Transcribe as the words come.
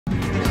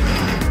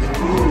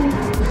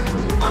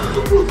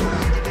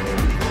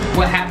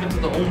What happened to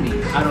the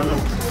only? I don't know.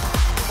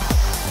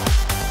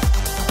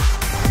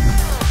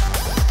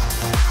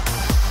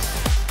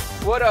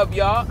 What up,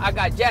 y'all? I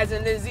got Jazz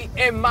and Lindsay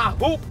in my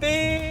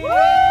hoopty.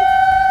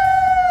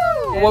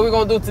 What we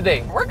gonna do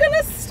today? We're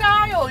gonna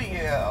style you.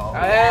 Hell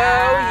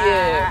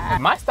yeah.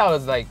 My style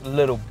is like a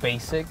little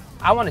basic.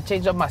 I want to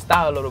change up my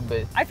style a little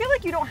bit. I feel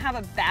like you don't have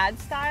a bad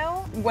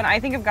style. When I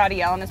think of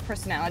Gadiel and his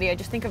personality, I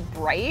just think of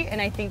bright and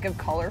I think of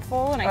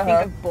colorful and I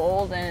think of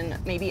bold and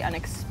maybe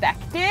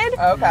unexpected.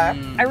 Okay.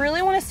 I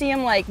really want to see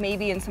him like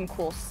maybe in some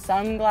cool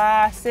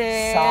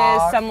sunglasses,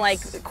 Socks. some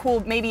like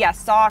cool, maybe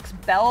socks,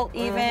 belt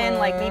even.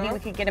 Like maybe we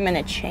could get him in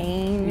a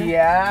chain.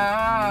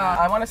 Yeah.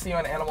 I want to see you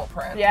in animal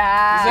print.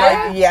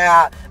 Yeah. Like,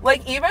 yeah.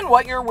 Like even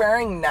what you're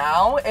wearing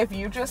now, if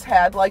you just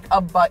had like a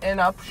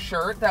button-up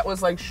shirt that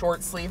was like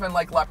short sleeve and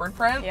like leopard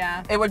print,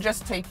 yeah, it would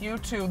just take you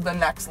to the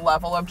next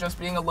level of just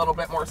being a little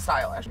bit more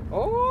stylish.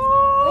 Ooh.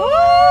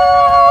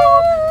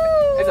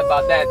 It's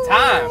about that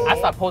time. I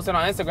stopped posting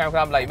on Instagram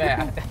because I'm like,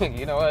 man,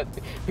 you know what?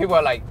 People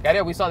are like,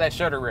 Gadiel, we saw that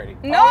shirt already.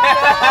 No! All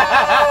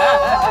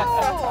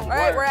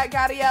right, we're at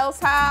Gadiel's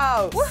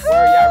house.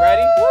 Where y'all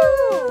ready?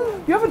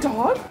 Woo. You have a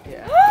dog?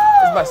 Yeah.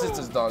 It's my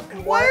sister's dog.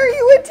 Why are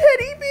you a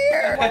teddy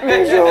bear?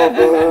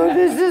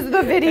 This is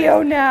the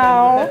video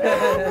now.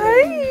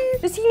 Hi.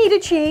 Does he need a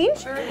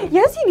change?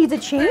 Yes, he needs a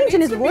change in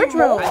his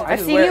wardrobe.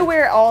 I've seen you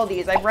wear all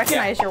these. I've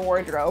recognized your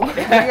wardrobe.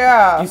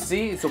 Yeah. You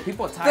see? So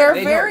people are tired.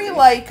 They're very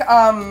like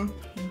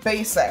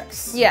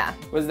basics. Yeah.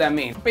 What does that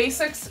mean?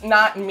 Basics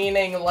not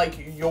meaning like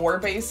your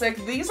basic.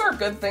 These are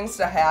good things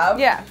to have.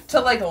 Yeah.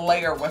 To like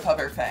layer with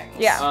other things.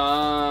 Yeah.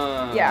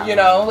 Yeah. You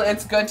know,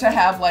 it's good to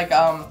have like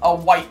a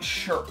white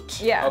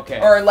shirt. Yeah. Okay.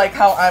 Or like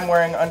how I'm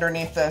wearing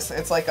underneath this.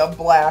 It's like a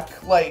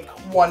black like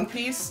one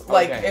piece.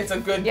 Like it's a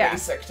good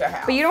basic to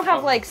have. But you don't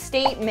have like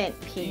statement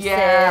pieces.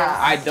 Yeah.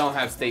 I don't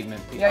have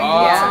statement pieces. Yeah, you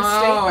need some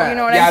statement. You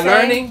know what I'm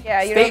saying? Learning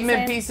Yeah, you know what I'm statement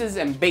saying? pieces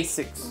and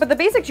basics. But the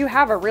basics you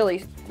have are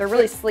really, they're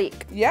really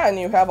sleek. Yeah, and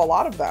you have a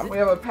lot of them. We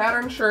have a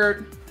pattern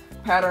shirt,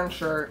 pattern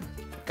shirt,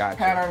 Gotcha.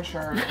 pattern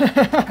shirt,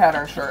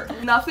 pattern shirt.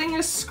 Nothing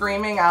is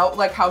screaming out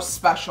like how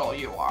special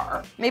you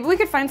are. Maybe we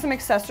could find some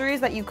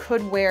accessories that you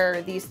could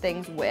wear these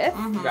things with.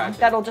 Gotcha.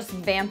 That'll just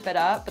vamp it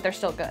up, but they're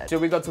still good.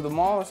 Should we go to the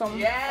mall or something?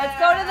 Yeah. Let's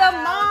go to the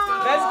mall.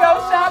 Let's go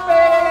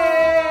shopping!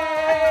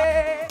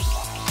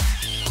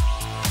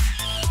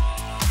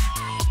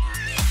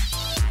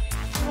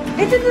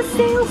 It's in the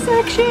sale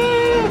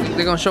section.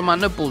 They're gonna show my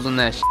nipples in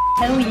that shit.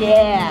 Hell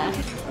yeah.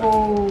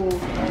 Oh.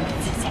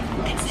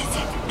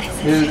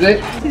 This is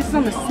it? This is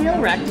on the sale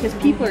rack because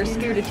people are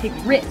scared to take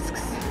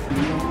risks.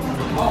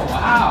 Oh,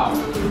 wow.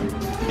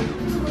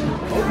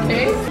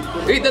 Okay.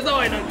 Ahorita está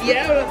bueno.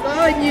 Diablo,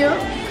 coño.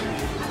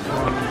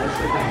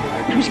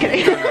 I'm just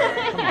kidding.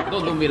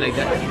 Don't do me like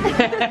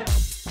that.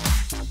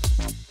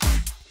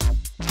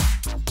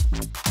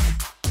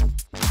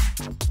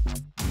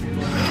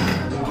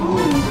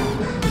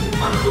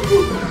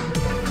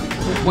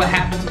 What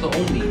happened to the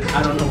only?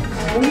 I don't know.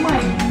 Oh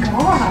my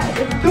god.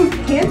 Those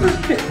pants are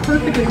fit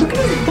perfectly. Look at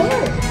his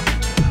butt.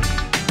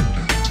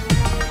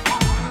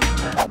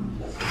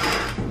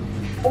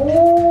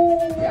 Oh.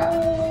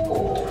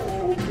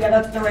 Yeah,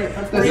 that's the right.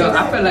 That's the right. Yo,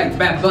 I feel like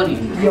Bad Bunny.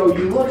 Yo,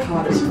 you look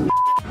hot as f.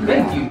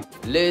 Thank you.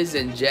 Liz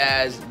and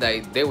Jazz,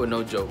 like, they were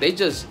no joke. They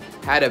just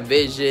had a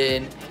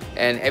vision,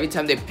 and every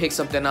time they picked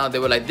something out, they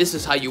were like, this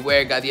is how you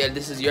wear it, Gadiel,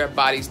 this is your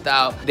body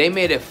style. They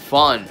made it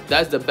fun.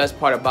 That's the best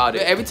part about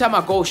it. Every time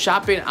I go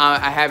shopping,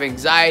 I have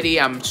anxiety,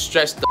 I'm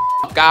stressed the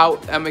f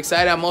out. I'm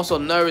excited, I'm also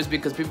nervous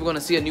because people are gonna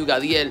see a new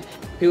Gadiel.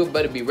 People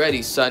better be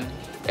ready, son.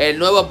 El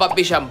nuevo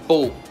papi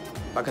shampoo,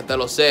 para que te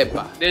lo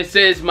sepa. This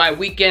is my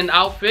weekend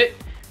outfit.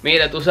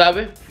 Mira, tú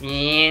sabes.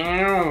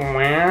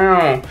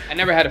 I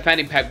never had a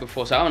fanny pack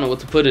before, so I don't know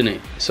what to put in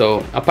it.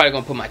 So I'm probably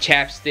gonna put my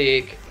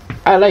chapstick.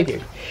 I like it.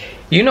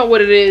 You know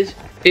what it is?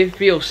 It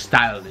feels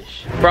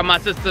stylish. From my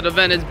sister to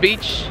Venice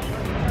Beach.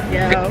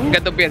 ¿Qué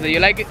tú piensas?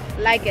 You like it?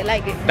 Like it,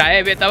 like it. Está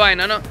heavy esta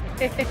vaina, ¿no?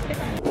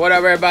 What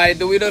up, everybody?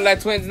 Do we look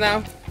like twins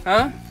now?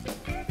 Huh?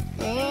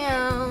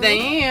 Damn.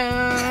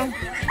 Damn.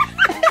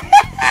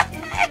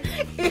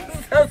 He's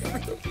so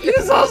stupid.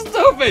 You're so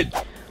stupid.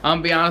 I'm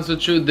gonna be honest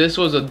with you, this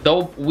was a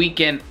dope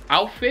weekend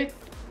outfit.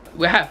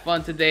 We had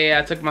fun today.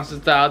 I took my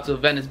sister out to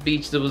Venice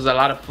Beach. It was a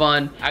lot of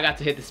fun. I got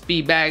to hit the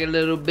speed bag a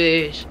little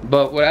bit.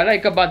 But what I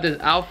like about this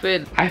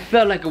outfit, I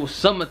felt like it was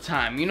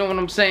summertime. You know what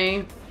I'm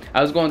saying?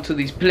 I was going to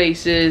these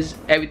places.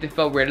 Everything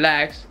felt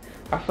relaxed.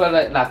 I felt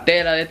like la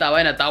tela de esta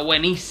vaina está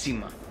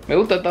buenísima. Me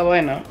gusta esta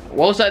vaina.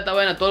 Voy a usar esta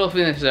vaina todos los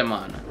fines de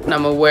semana. And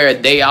I'm gonna wear a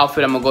day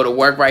outfit. I'm gonna go to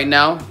work right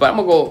now. But I'm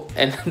gonna go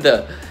in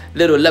the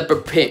little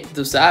leopard print.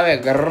 Tú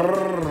sabes?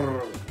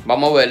 Grrr.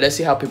 Vamos a ver. Let's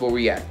see how people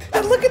react.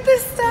 Look at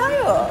this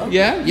style.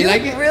 Yeah? You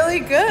like it? Really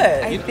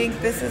good. I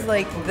think this is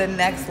like the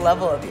next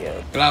level of you.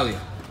 Claudia.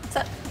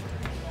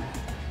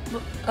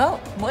 Oh,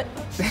 what?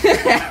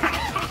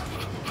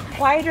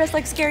 Why are you dressed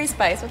like Scary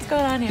Spice? What's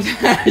going on here?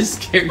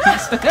 Scary.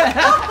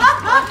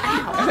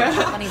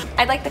 Funny.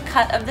 I like the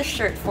cut of the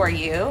shirt for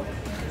you.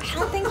 I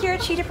don't think you're a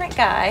cheetah print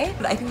guy.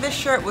 I think this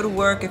shirt would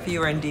work if you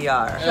were in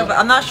DR. But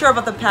I'm not sure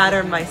about the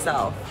pattern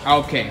myself.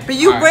 Okay. But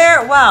you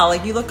wear it well.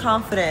 Like you look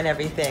confident and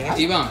everything.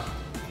 Ivan,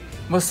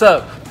 What's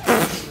up?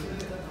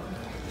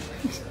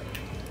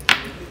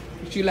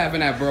 what you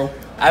laughing at, bro?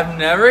 I've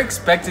never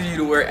expected you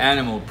to wear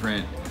animal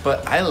print,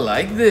 but I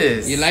like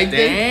this. You like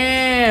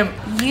Damn.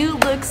 You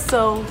look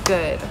so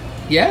good.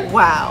 Yeah?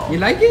 Wow. You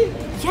like it?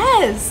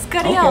 Yes,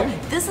 Gadiel, Okay.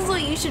 this is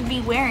what you should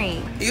be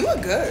wearing. You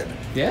look good.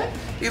 Yeah?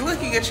 You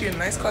look, you get you a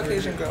nice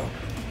Caucasian girl.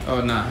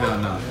 Oh, nah, hell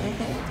no.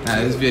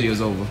 Nah, this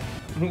video's over.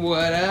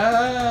 What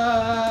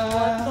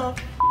up?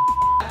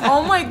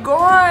 Oh my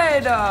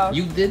god.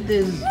 You did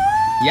this.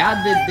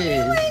 Y'all did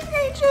this.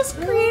 I just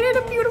created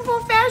a beautiful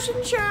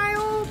fashion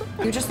child.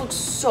 You just look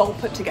so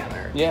put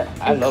together. Yeah,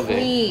 I love it.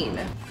 Clean.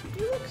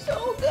 You look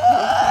so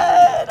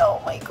good.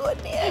 Oh my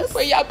goodness.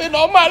 Where y'all been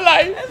all my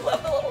life? I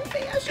love the little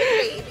fashion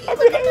baby. Look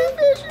at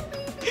that fashion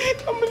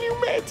baby. I'm a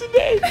new man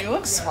today. You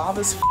look suave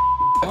as f.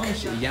 Oh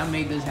shit, y'all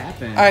made this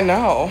happen. I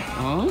know.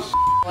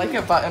 Oh I like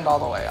it buttoned all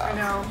the way up.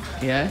 No.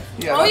 yeah?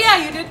 Yeah, Oh that's-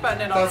 yeah, you did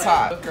button it all. That's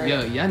hot. Great.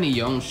 Yo, y'all need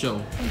your own show.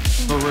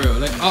 For real.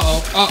 Like,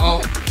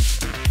 uh-oh.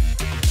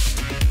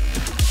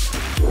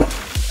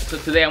 So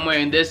today I'm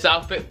wearing this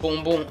outfit.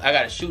 Boom, boom. I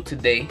got a shoot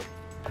today.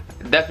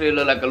 Definitely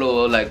look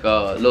like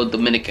a little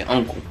Dominican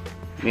uncle.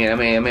 Mira,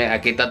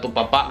 aquí está tu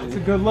papá. It's a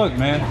good look,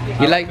 man.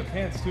 You I like- the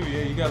pants too?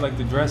 Yeah, you got like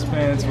the dress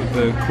pants with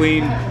the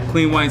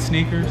clean white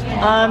sneakers.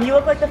 You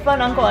look like the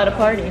fun uncle at a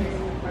party.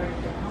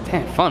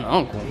 Damn, fun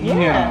uncle.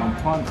 Yeah.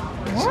 Fun.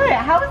 What?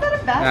 How is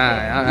that a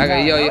bad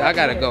thing? I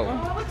gotta go.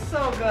 That looks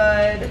so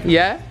good.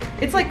 Yeah?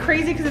 It's like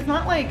crazy because it's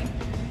not like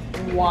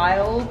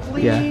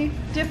wildly Yeah.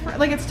 different.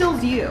 Like it's still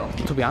you.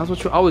 To be honest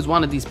with you, I always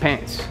wanted these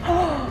pants.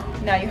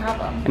 Now you have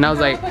them. And I was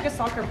You like- look like a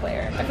soccer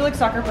player. I feel like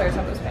soccer players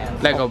have those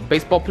pants. Like a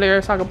baseball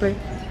player, soccer player?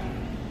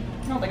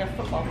 No, like a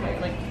football player.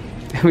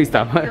 Like We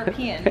stop.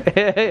 European.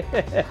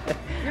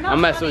 you're not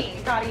I'm messing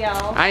funny,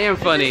 Gadiel. I am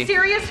funny. This is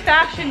serious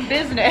fashion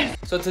business.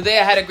 So today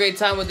I had a great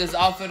time with this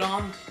outfit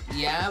on.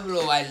 Yeah,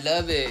 bro, I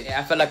love it.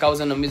 I felt like I was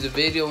in a music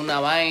video,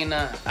 una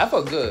vaina. I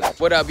felt good.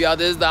 What up, y'all?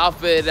 This is the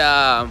outfit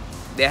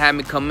they had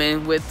me come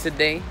in with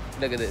today.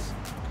 Look at this.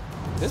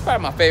 This is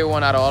probably my favorite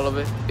one out of all of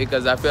it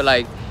because I feel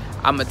like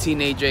I'm a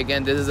teenager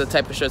again. This is the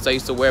type of shirts I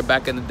used to wear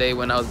back in the day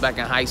when I was back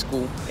in high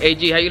school.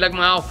 AG, how you like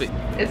my outfit?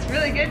 It's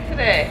really good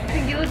today. I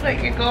think you look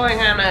like you're going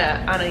on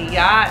a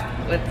yacht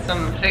with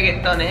some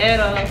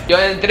reggaetoneros. Yo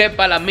entré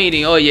para la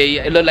meeting, oye,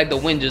 it looked like the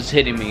wind just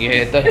hitting me.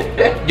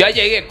 Ya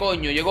llegué,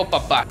 coño, llegó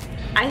papá.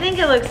 I think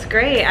it looks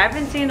great. I've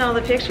been seeing all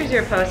the pictures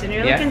you're posting.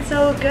 You're Yeah? looking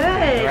so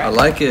good. I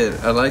like it.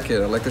 I like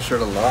the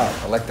shirt a lot.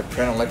 I like the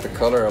print. I like the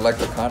color. I like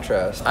the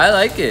contrast. I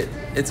like it.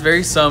 It's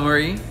very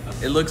summery.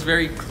 It looks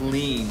very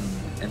clean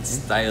and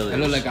stylish. I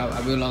look like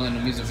I belong in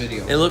a music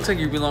video. It looks like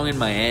you belong in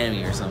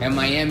Miami or something. In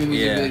Miami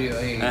music Yeah. video,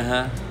 hey.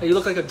 Uh-huh. You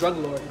look like a drug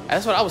lord.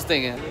 That's what I was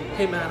thinking.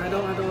 Hey man, I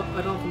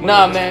don't.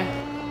 Nah, man.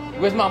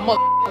 Where's my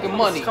motherfucking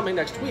money? It's coming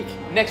next week.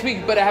 Next week,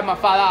 you better have my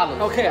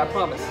 $5. Okay, I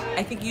promise.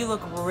 I think you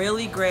look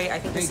really great. I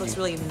think this looks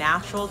really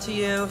natural to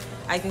you.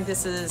 I think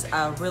this is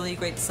a really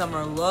great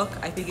summer look.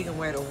 I think you can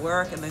wear it to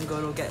work and then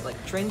go to get like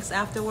drinks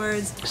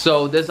afterwards.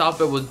 So this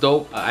outfit was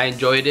dope. I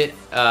enjoyed it.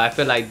 I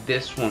feel like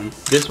this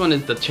one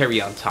is the cherry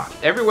on top.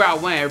 Everywhere I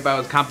went, everybody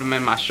was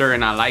complimenting my shirt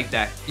and I like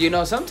that. You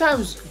know,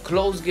 sometimes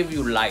clothes give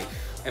you life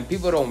and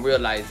people don't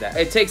realize that.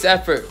 It takes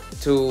effort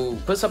to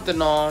put something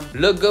on,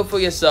 look good for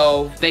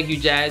yourself. Thank you,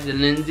 Jazz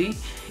and Lindsay.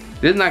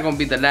 This is not gonna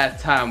be the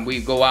last time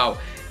we go out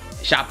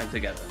shopping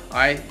together, all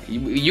right?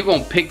 You're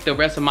gonna pick the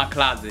rest of my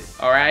closet,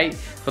 all right?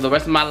 For the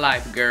rest of my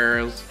life,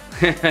 girls.